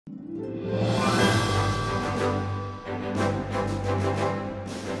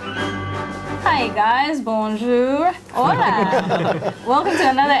Hi guys, bonjour, hola. Welcome to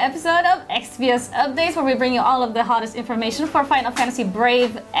another episode of Exvius Updates, where we bring you all of the hottest information for Final Fantasy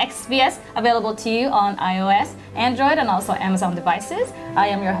Brave Exvius, available to you on iOS, Android, and also Amazon devices. I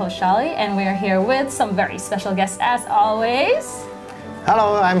am your host Shaly, and we are here with some very special guests as always.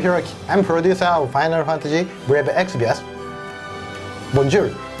 Hello, I'm Hiroki. I'm producer of Final Fantasy Brave Exvius.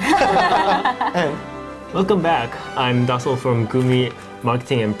 Bonjour. And welcome back. I'm Dassel from Gumi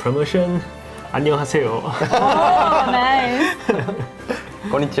Marketing and Promotion. 안녕하세요. Oh, nice.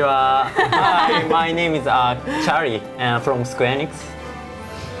 Konnichiwa. Hi, my name is Shaly from Square Enix.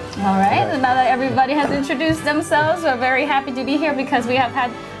 All right, and now that everybody has introduced themselves, we're very happy to be here because we have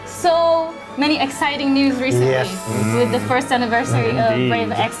had so many exciting news recently with the first anniversary of Brave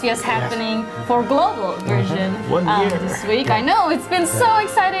Exvius happening for global version 1 year this week. I know, it's been so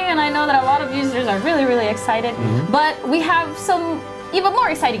exciting, and I know that a lot of users are really, really excited. But we have some even more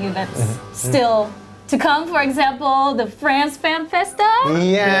exciting events still to come. For example, the France Fan Festa.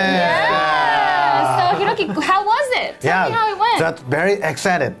 Yeah. So Hiroki, how was it? Tell me how it went. That's very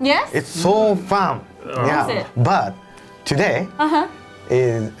excited. Yes? It's so fun. Is it? But today,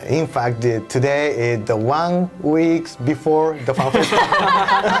 in fact, today is the 1 week before the Fan Festa.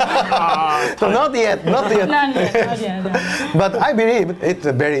 So not yet. Not yet. But I believe it's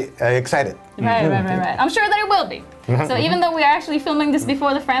very excited. Right. I'm sure that it will be. So even though we are actually filming this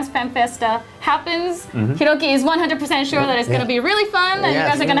before the France Fan Festa happens, Hiroki is 100% sure that it's going to be really fun and you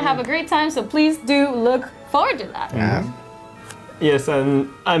guys are going to have a great time. So please do look forward to that. Yes, and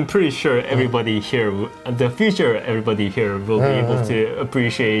I'm pretty sure everybody here, the future everybody here will be able to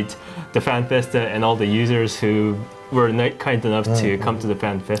appreciate the Fan Festa and all the users who were kind enough to come to the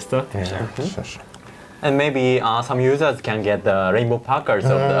Fan Festa. Sure. And maybe some users can get the rainbow Packers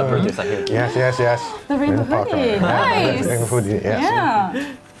of the producer here. Yes. The rainbow hoodie, nice. Rainbow hoodie, yes.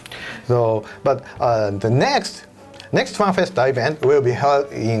 Yeah. So, but the next Fan Festa event will be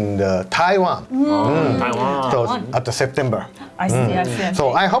held in Taiwan. Taiwan. So at the September. I see.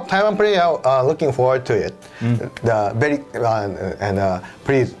 So I hope Taiwan players are looking forward to it.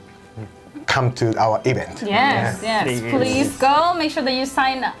 Please come to our event. Yes. Please go. Make sure that you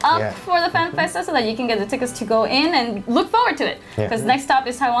sign up for the Fan Festa so that you can get the tickets to go in and look forward to it. Because next stop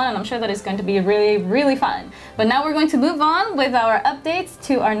is Taiwan, and I'm sure that it's going to be really, really fun. But now we're going to move on with our updates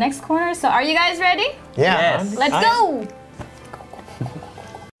to our next corner. So are you guys ready? Yeah. Yes. Let's go.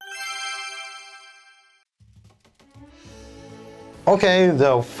 Okay,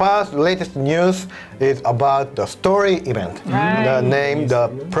 the first latest news is about the story event. The name, The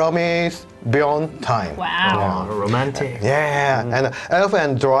Promise Beyond Time. Wow. Romantic. Yeah, and Elf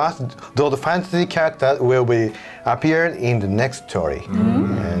and Dwarf, those fantasy characters will be appeared in the next story.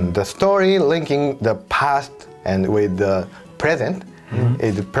 And the story linking the past and with the present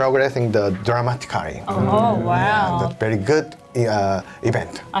is progressing dramatically. Oh, wow. That's very good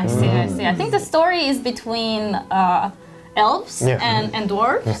event. I see. I think the story is between elves and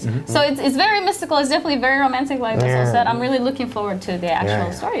dwarves. So it's very mystical. It's definitely very romantic, like Dassel said. I'm really looking forward to the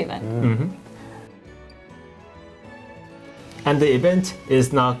actual story event. And the event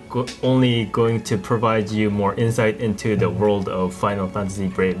is not only going to provide you more insight into the world of Final Fantasy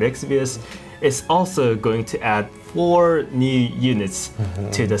Brave Exvius, it's also going to add 4 new units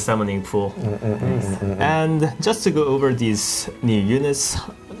to the summoning pool. And just to go over these new units,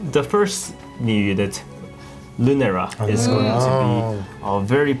 the first new unit, Lunera, is going to be a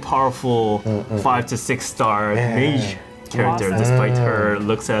very powerful 5 to 6 star mage character, despite her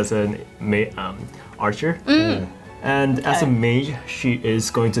looks as an archer. And as a mage, she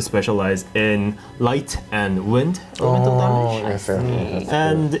is going to specialize in light and wind elemental damage.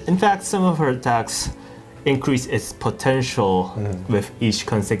 And in fact, some of her attacks increase its potential with each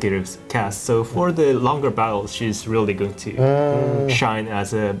consecutive cast. So for the longer battles, she's really going to shine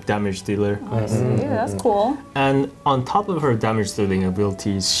as a damage dealer. I see, that's cool. And on top of her damage dealing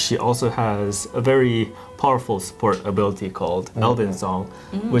abilities, she also has a very powerful support ability called Elven Song,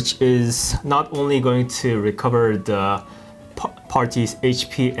 which is not only going to recover the party's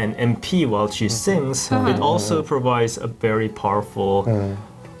HP and MP while she sings, it also provides a very powerful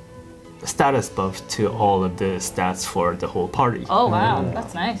status buff to all of the stats for the whole party. Oh wow,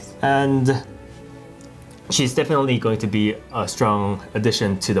 that's nice. And she's definitely going to be a strong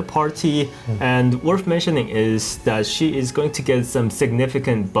addition to the party. And worth mentioning is that she is going to get some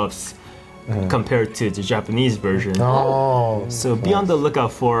significant buffs compared to the Japanese version. So be on the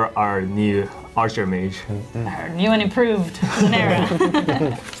lookout for our new archer mage. Our new and improved Lunera.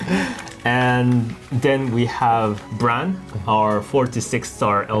 And then we have Bran, our 4 to 6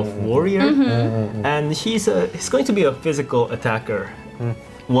 star elf warrior. And he's going to be a physical attacker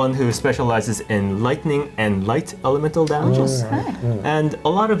one who specializes in lightning and light elemental damages. And a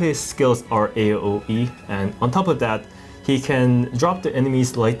lot of his skills are AoE, and on top of that, he can drop the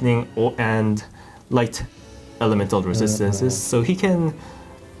enemy's lightning and light elemental resistances, so he can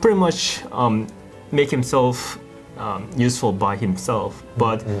pretty much make himself useful by himself,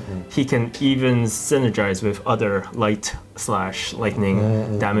 but he can even synergize with other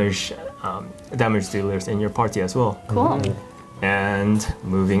light/lightning damage dealers in your party as well. Cool. And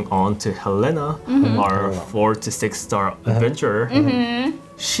moving on to Helena, our 4 to 6 star adventurer.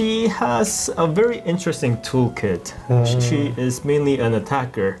 She has a very interesting toolkit. She is mainly an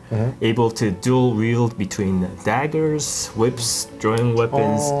attacker, able to dual wield between daggers, whips, throwing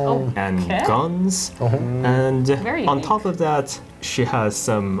weapons, and guns. And on top of that, she has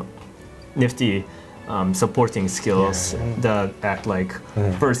some nifty supporting skills that act like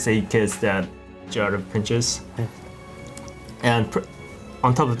first aid kits that get out of pinches. And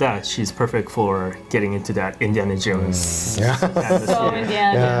on top of that, she's perfect for getting into that Indiana Jones atmosphere. So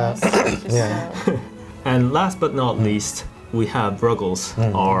Indiana Jones. And last but not least, we have Ruggles,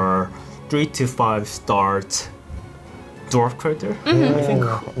 our 3 to 5 star dwarf character. I think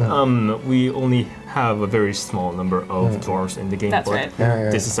we only have a very small number of dwarves in the game. That's right.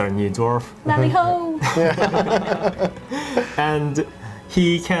 This is our new dwarf. Lally ho! And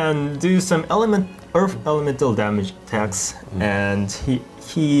he can do some earth elemental damage attacks, and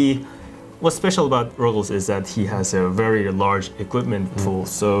he what's special about Ruggles is that he has a very large equipment pool,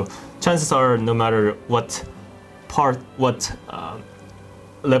 so chances are no matter what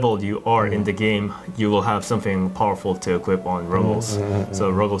level you are in the game, you will have something powerful to equip on Ruggles. So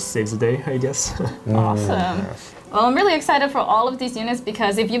Ruggles saves the day, I guess. Awesome. Well, I'm really excited for all of these units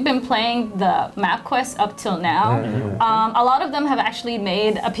because if you've been playing the map quests up till now, a lot of them have actually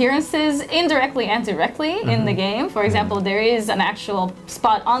made appearances indirectly and directly in the game. For example, there is an actual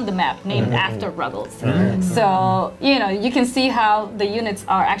spot on the map named after Ruggles. So, you know, you can see how the units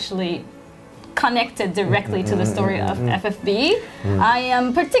are actually connected directly to the story of FFBE. I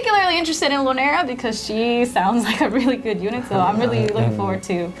am particularly interested in Lonera because she sounds like a really good unit, so I'm really looking forward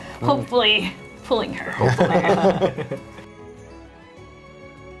to hopefully pulling her.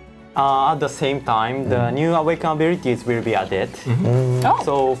 At the same time, the new awaken abilities will be added.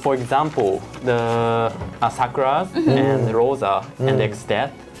 So, for example, the Sakuras and Rosa and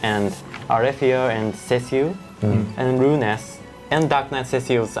Exdeath and Arefia and Cecile and Runes and Dark Knight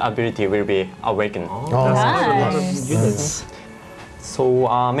Cecile's ability will be awakened. That's quite a lot of units. So,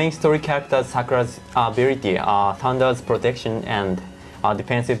 main story character Sakura's ability are Thunder's protection and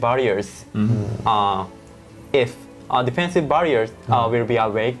defensive barriers. If defensive barriers will be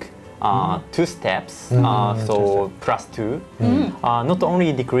awake 2 steps, so +2, not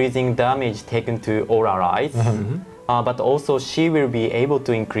only decreasing damage taken to all allies, but also she will be able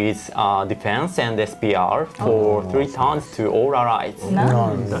to increase defense and SPR for 3 turns to all allies.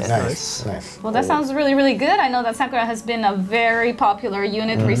 Nice. Well, that sounds really, really good. I know that Sakura has been a very popular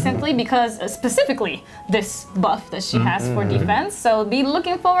unit recently because specifically this buff that she has for defense. So be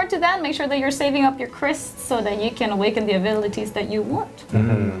looking forward to that. Make sure that you're saving up your crysts so that you can awaken the abilities that you want.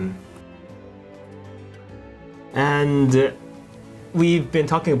 And we've been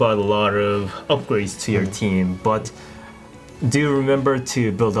talking about a lot of upgrades to your team, but do remember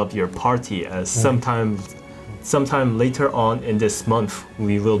to build up your party, as sometime later on in this month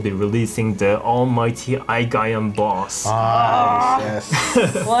we will be releasing the almighty Aigayan boss.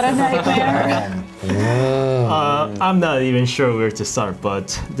 What a nightmare. I'm not even sure where to start,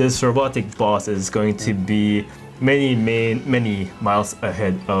 but this robotic boss is going to be many miles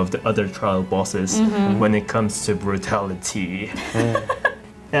ahead of the other trial bosses when it comes to brutality.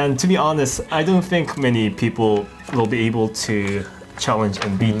 And to be honest, I don't think many people will be able to challenge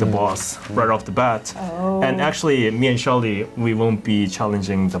and beat the boss right off the bat. And actually, me and Shaly, we won't be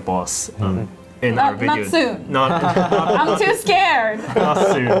challenging the boss in our video. Not soon. I'm too scared. Not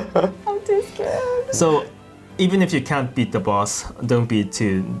soon. I'm too scared. So even if you can't beat the boss, don't be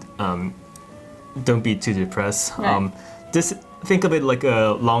too depressed. Right. Think of it like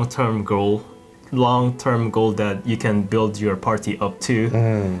a long-term goal that you can build your party up to.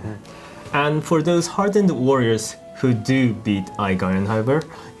 And for those hardened warriors who do beat Aigayan, however,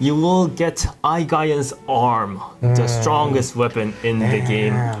 you will get Aigayan's arm, the strongest weapon in the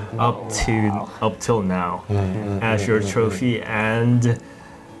game up till now, as your trophy, and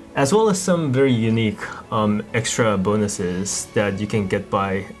as well as some very unique extra bonuses that you can get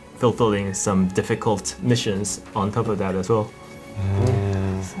by fulfilling some difficult missions on top of that as well.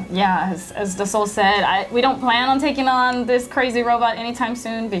 Yeah, as the soul said, we don't plan on taking on this crazy robot anytime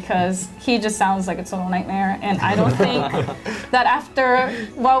soon because he just sounds like a total nightmare. And I don't think that after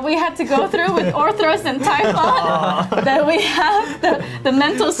what we had to go through with Orthros and Typhon, that we have the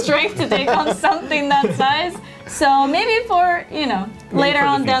mental strength to take on something that size. So maybe for, later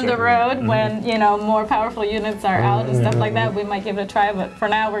on down the road when, more powerful units are out and stuff like that, we might give it a try. But for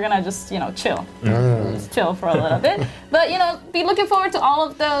now, we're going to just, chill. Just chill for a little bit. But, be looking forward to all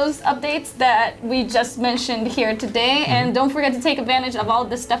of those updates that we just mentioned here today. And don't forget to take advantage of all of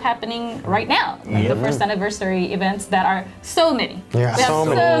this stuff happening right now. Like the first anniversary events that are so many. Yeah, we have so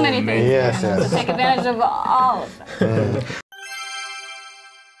many things. Yes. So take advantage of all of them.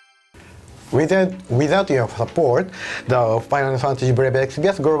 Without your support, the Final Fantasy Brave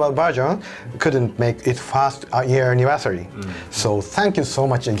Exvius global version couldn't make its first year anniversary. So thank you so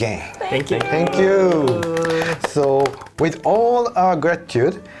much again. Thank you. Thank you. So with all our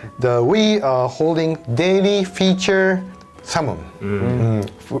gratitude, we are holding daily feature summon.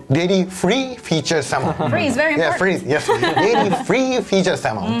 Daily free feature summon. Free is very important. Yeah, free. Yes, daily free feature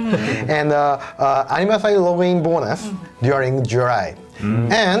summon. And anniversary login bonus during July.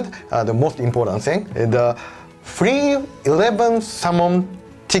 And the most important thing, the free 11 summon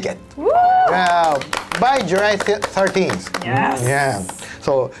ticket. By July 13th. Yes. Yeah.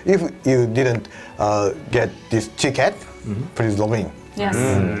 So if you didn't get this ticket, please log in. Yes.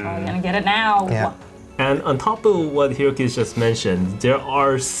 We're gonna get it now. Yeah. And on top of what Hiroki just mentioned, there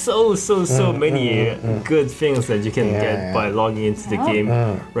are so many good things that you can get by logging into the game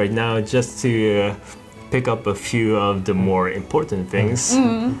right now. Just to pick up a few of the more important things,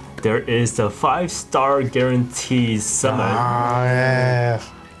 there is the 5-star guarantee summon. Yes.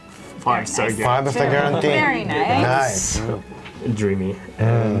 5-star guarantee. 5-star guarantee. Very nice. Dreamy.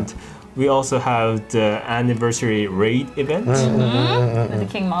 And we also have the anniversary raid event. With the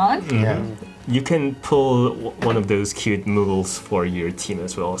King Mod. You can pull one of those cute moogles for your team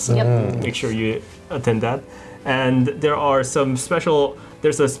as well. So make sure you attend that. And there are some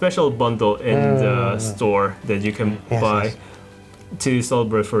there's a special bundle in the store that you can buy to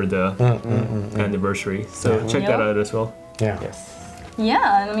celebrate for the anniversary. So check that out as well.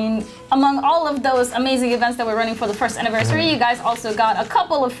 Yeah, I mean, among all of those amazing events that we're running for the first anniversary, you guys also got a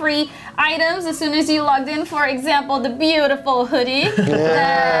couple of free items as soon as you logged in. For example, the beautiful hoodie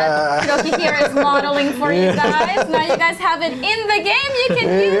that Hiroki here is modeling for you guys. Now you guys have it in the game, you can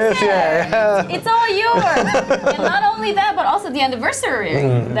use it. It's all yours. And not only that, but also the anniversary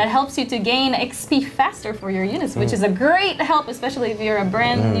that helps you to gain XP faster for your units, which is a great help, especially if you're a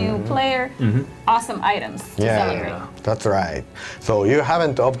brand new player. Awesome items to celebrate. That's right. So you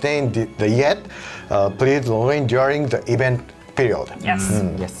haven't obtained the yet, please log in during the event period. Yes.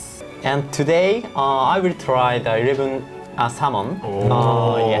 Yes. And today I will try the 11 summon.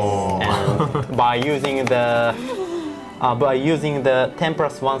 Yes. And by using the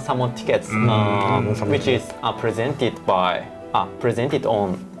 10+1 summon tickets, which is presented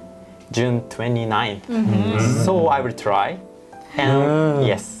on June 29th. So I will try. And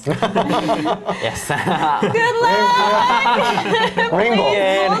yes. Yes. Good luck! Rainbow.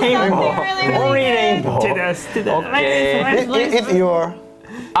 Really rainbow. Okay. It's your...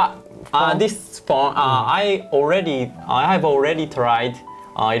 This phone, I have already tried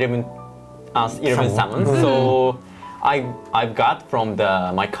 11 summons. So I've got from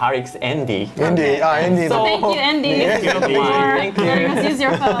my colleagues Andy. Andy. So thank you, Andy, Thank for letting us use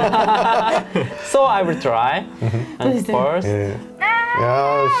your phone. So I will try. And first,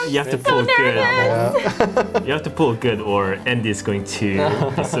 You have to pull good. You have to pull good, or Andy's going to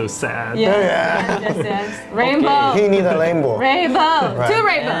be so sad. Yes. Rainbow. He needs a rainbow. Rainbow. Right. Two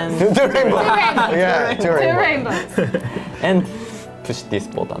rainbows. Two rainbows. Rainbows. Yeah, two Two rainbows. rainbows. and push this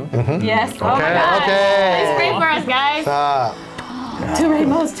button. Yes. Oh my God. Please pray for us, guys. Two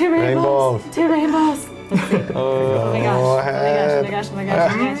rainbows. Two rainbows. Two rainbows. Let's see. Oh my gosh. Oh my gosh. Oh my gosh.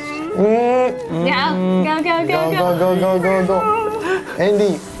 Oh my gosh. Yeah. Go.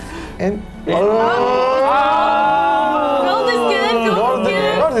 Andy. Gold is good. Gold is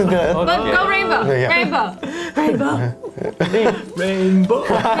good. Gold is good. But go rainbow. Yeah. Rainbow.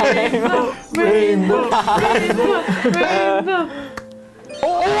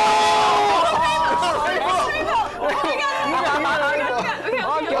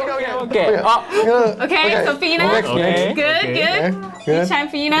 Okay, so Fina. Good. Each time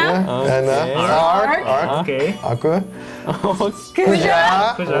Fina. And Ark. Okay. Aku.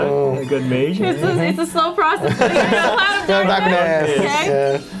 Kuja. Good mage. It's a slow process. But you're in a cloud of darkness.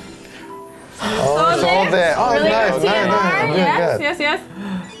 Okay. So there. Oh, Really nice. good TMR. Good. Yes.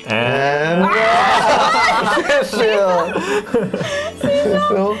 And... See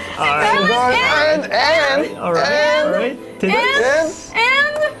So, and All right.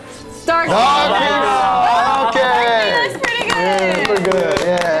 and Dark Okay. That's pretty good. Super good.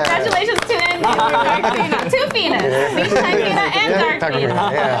 Yeah. Congratulations to Dark Fina. Two Finas. Sunshine Fina and Dark Fina.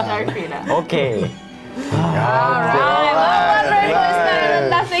 Yeah. Dark Fina. Okay. Alright, well, one very close better than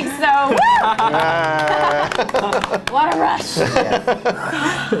nothing, so woo! What a rush.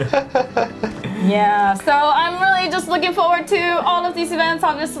 Yeah, so I'm really just looking forward to all of these events.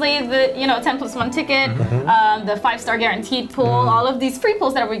 Obviously, the 10+1 ticket, the 5-star guaranteed pool, all of these free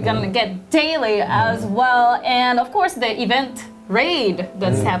pools that we're gonna get daily as well, and of course the event raid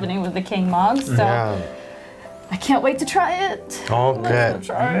that's happening with the King Mogs. So I can't wait to try it. Okay. Let's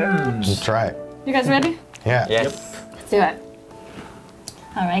Try it. You guys ready? Yeah. Yes. Let's do it.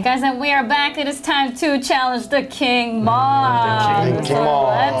 All right, guys, and we are back. It is time to challenge the King Mog. King So Mog.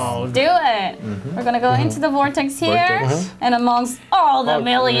 let's do it. We're gonna go into the vortex here, and amongst all the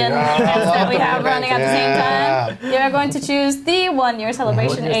million events that we have running at the same time, we are going to choose the 1-year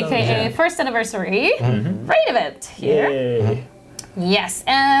celebration, aka first anniversary raid event here. Yay. Yes,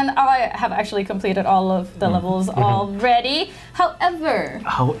 and I have actually completed all of the levels already. However,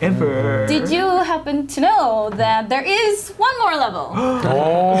 did you happen to know that there is one more level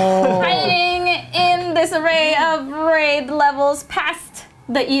hiding in this array of raid levels past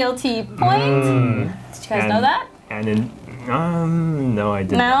the ELT point? Did you guys know that? And in no, I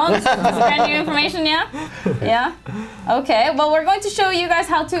didn't. No? This is brand new information, yeah? Yeah? Okay, well, we're going to show you guys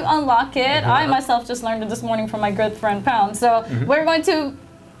how to unlock it. I myself just learned it this morning from my good friend Pound. So we're going to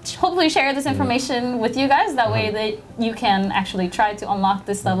hopefully share this information with you guys. That way that you can actually try to unlock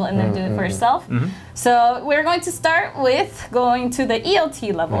this level and then do it for yourself. So we're going to start with going to the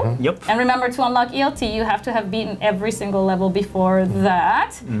ELT level. Yep. And remember, to unlock ELT, you have to have beaten every single level before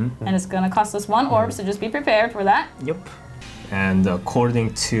that. And it's going to cost us 1 orb, so just be prepared for that. Yep. And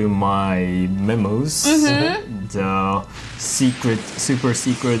according to my memos, the super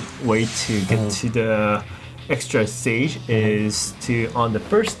secret way to get to the extra stage is to, on the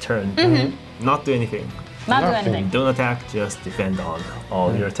first turn, not do anything. Not do anything. Don't attack, just defend on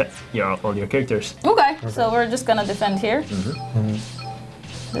all your all your characters. Okay, so we're just gonna defend here.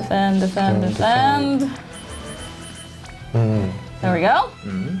 Defend. There we go.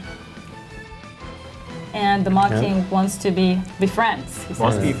 And the Mog King wants to be friends.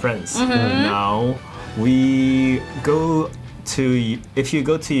 Wants to be friends. Now we go to, if you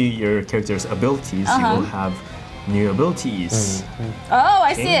go to your character's abilities, you will have new abilities. Oh,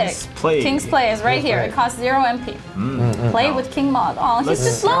 I see King's it. Play. King's Play is right here. It costs 0 MP. Play with King Mog. Oh, he's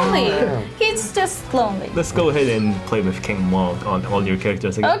just lonely. He's just lonely. Let's go ahead and play with King Mog on all your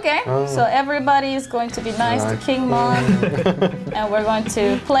characters again. Okay, so everybody is going to be nice to King Mog, and we're going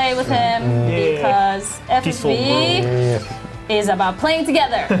to play with him because FFBE is about playing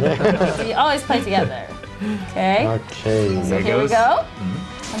together. We always play together. Okay. Okay. So here we go.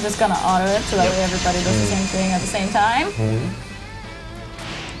 I'm just gonna auto it so that way everybody does the same thing at the same time.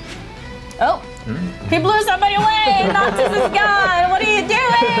 Oh, he blew somebody away. Noctis is gone. What are you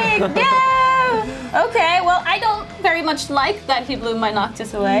doing? No. Okay, well, I don't very much like that he blew my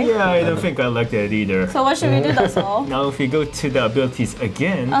Noctis away. Yeah, I don't think I like that either. So what should we do, Dusel? Now if we go to the abilities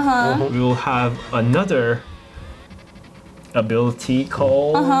again, we will have another ability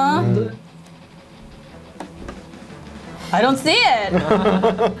called... I don't see it.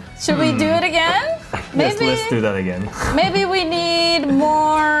 Should we do it again? Maybe, let's do that again. Maybe we need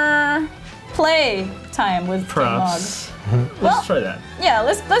more play time with Perhaps. Let's try that. Yeah,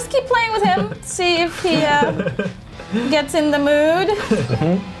 let's keep playing with him. See if he gets in the mood.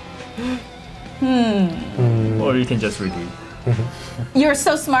 Or you can just repeat. You're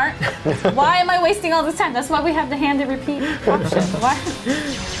so smart. Why am I wasting all this time? That's why we have the handy repeat option.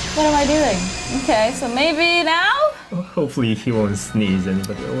 What am I doing? Okay, so maybe now? Hopefully he won't sneeze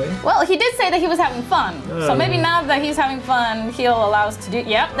anybody away. Well, he did say that he was having fun. So maybe now that he's having fun, he'll allow us to do...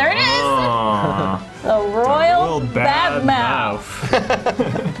 Yep, there it is! The Royal Bad Mouth.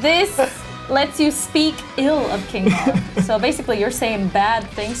 This lets you speak ill of King Mog. So basically you're saying bad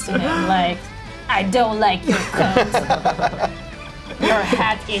things to him, like, I don't like your coat. Your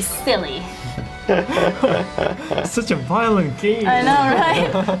hat is silly. Such a violent game. I know,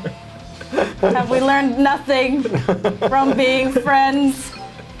 right? Have we learned nothing from being friends?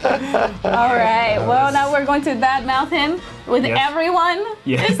 All right, well, now we're going to badmouth him with everyone.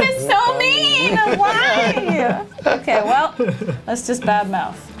 This is so mean. Why? Okay, well, let's just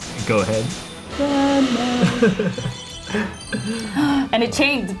badmouth. Go ahead. Badmouth. And it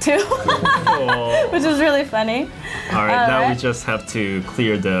changed too, which is really funny. All right, now we just have to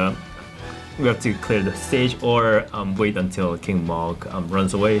clear the we have to clear the stage or wait until King Mog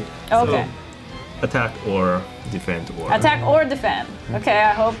runs away. Okay. So, attack or defend or... Attack or defend. Okay,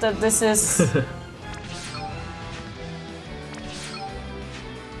 I hope that this is...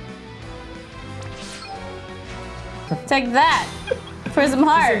 Take that! Prism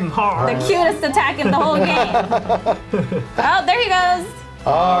Heart. Prism Heart. The cutest attack in the whole game. Oh, there he goes.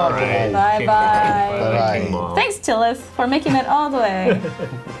 Okay. Bye-bye. Bye-bye. King Mog. Thanks, Chillith, for making it all the way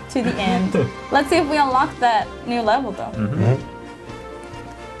to the end. Let's see if we unlock that new level, though.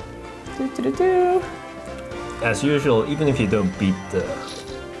 Do-do-do-do. As usual, even if you don't beat the...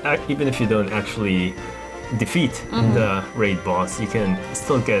 even if you don't actually defeat the raid boss, you can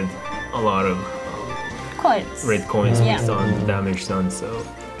still get a lot of Coins. raid coins Yeah. based on the damage done, so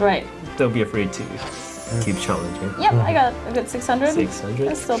Right. don't be afraid to keep challenging. Yep, I got a good 600. 600.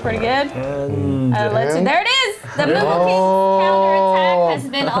 That's still pretty good. And Let's see. There it is! The Millipede counterattack has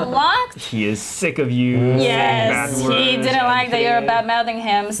been unlocked. he is sick of you. Yes, saying bad he words didn't like that you're and- bad mouthing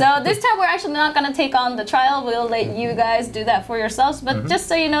him. So this time we're actually not gonna take on the trial. We'll let you guys do that for yourselves. But just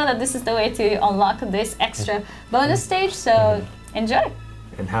so you know that this is the way to unlock this extra bonus stage. So enjoy.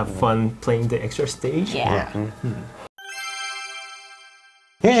 and have fun playing the extra stage. Yeah.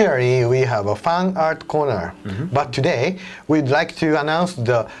 Usually we have a fan art corner, but today we'd like to announce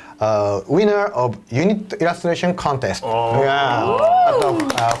the winner of unit illustration contest. Yeah, at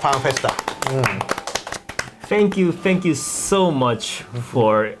the Fan Festa. Thank you so much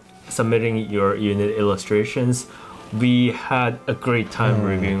for submitting your unit illustrations. We had a great time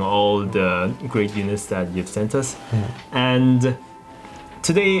reviewing all the great units that you've sent us. And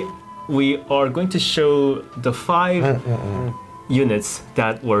today we are going to show the 5 units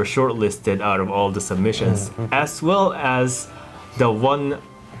that were shortlisted out of all the submissions, as well as the one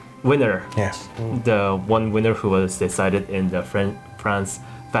winner. Yes. The one winner who was decided in the France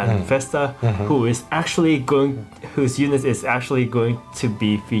Fan Festa, whose unit is actually going to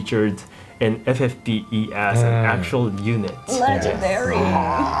be featured in FFBE as an actual unit. Legendary.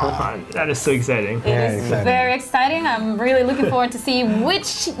 That is so exciting. It is very exciting. I'm really looking forward to see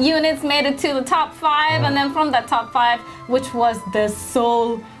which units made it to the top 5, and then from that top 5, which was the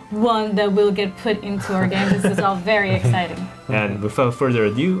sole one that will get put into our game. This is all very exciting. And without further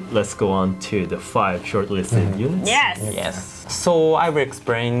ado, let's go on to the 5 shortlisted units. Yes. Yes. So I will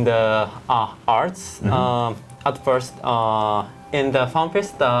explain the arts. At first, in the Fan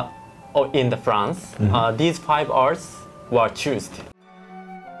Festa or in the France, these 5 arts were chosen.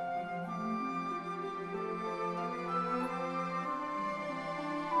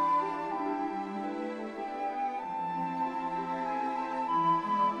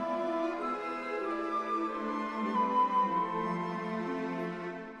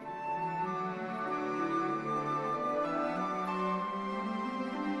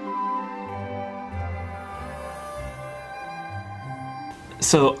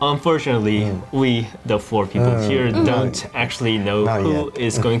 So unfortunately, we, the 4 people here, don't actually know who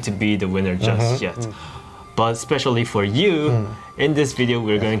is going to be the winner just yet. But especially for you, in this video,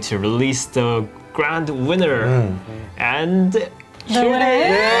 we're going to release the grand winner. And here it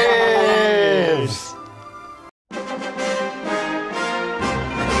is!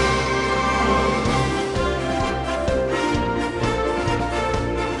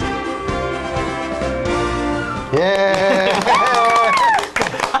 Yeah!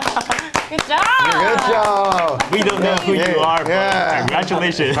 Good job. Good job! We don't know who you are, but Yeah.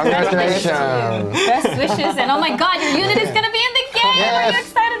 congratulations. Congratulations! Best wishes, and oh my God, your unit is gonna be in the game. Are you Yes.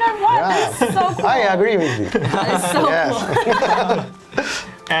 excited or what? Yeah. This is so cool. I agree with you. It's so Yes. cool.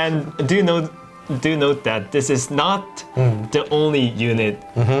 And do note that this is not the only unit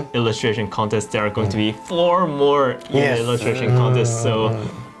illustration contest. There are going to be 4 more unit Yes. illustration contests. So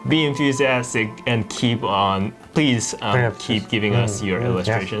be enthusiastic and keep on. Please keep giving us your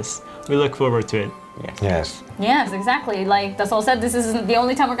illustrations. We look forward to it. Yes. Yes, exactly. Like Dasol said, this isn't the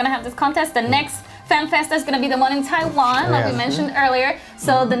only time we're gonna have this contest. The next Fan Festa is gonna be the one in Taiwan, like we mentioned earlier.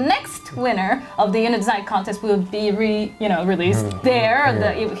 So the next winner of the unit design contest will be released there.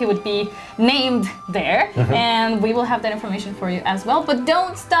 He would be named there, and we will have that information for you as well. But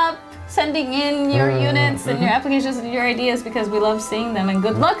don't stop sending in your units and your applications and your ideas, because we love seeing them. And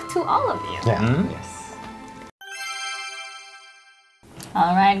good luck to all of you. Yeah. Yes.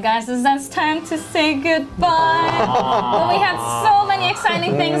 All right, guys, it's time to say goodbye. Well, we had so many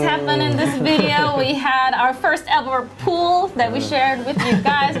exciting things happen in this video. We had our first ever pool that we shared with you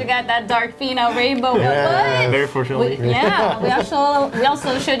guys. We got that dark pheno rainbow. Very fortunately. We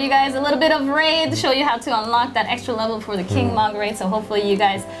also showed you guys a little bit of raid, show you how to unlock that extra level for the King Mog raid. So hopefully you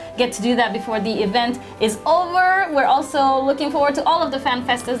guys get to do that before the event is over. We're also looking forward to all of the fan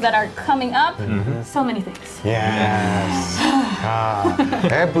festas that are coming up. So many things. Yes.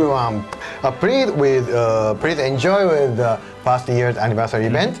 Everyone, please enjoy with the past year's anniversary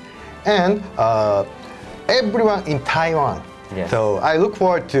event, and everyone in Taiwan. Yes. So I look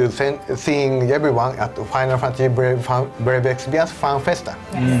forward to seeing everyone at the Final Fantasy Brave Exvius Fan Festa.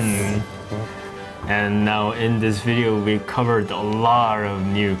 Yes. And now in this video we covered a lot of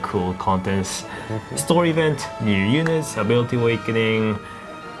new cool contents. Story event, new units, ability awakening,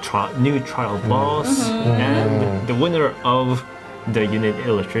 new trial boss, and the winner of the unit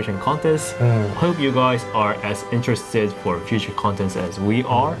illustration contest. Hope you guys are as interested for future contents as we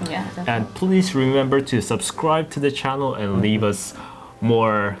are. Yeah, and please remember to subscribe to the channel and leave us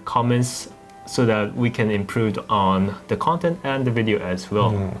more comments so that we can improve on the content and the video as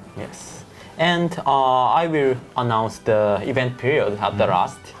well. Yes. And I will announce the event period at the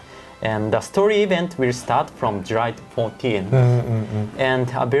last. And the story event will start from July 14. And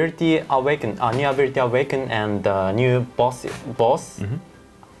ability awaken, new ability awaken, and the new boss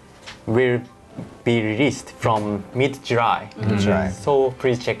will be released from mid-July. So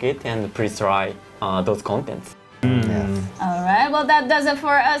please check it and please try those contents. Yes. All right, well, that does it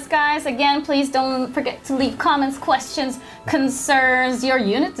for us, guys. Again, please don't forget to leave comments, questions, concerns, your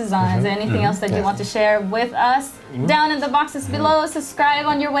unit designs, anything else that you want to share with us down in the boxes below. Subscribe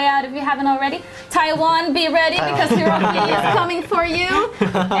on your way out if you haven't already. Taiwan, be ready because Hiroki is coming for you.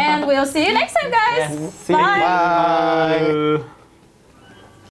 And we'll see you next time, guys. Yes. See you. Bye. Bye.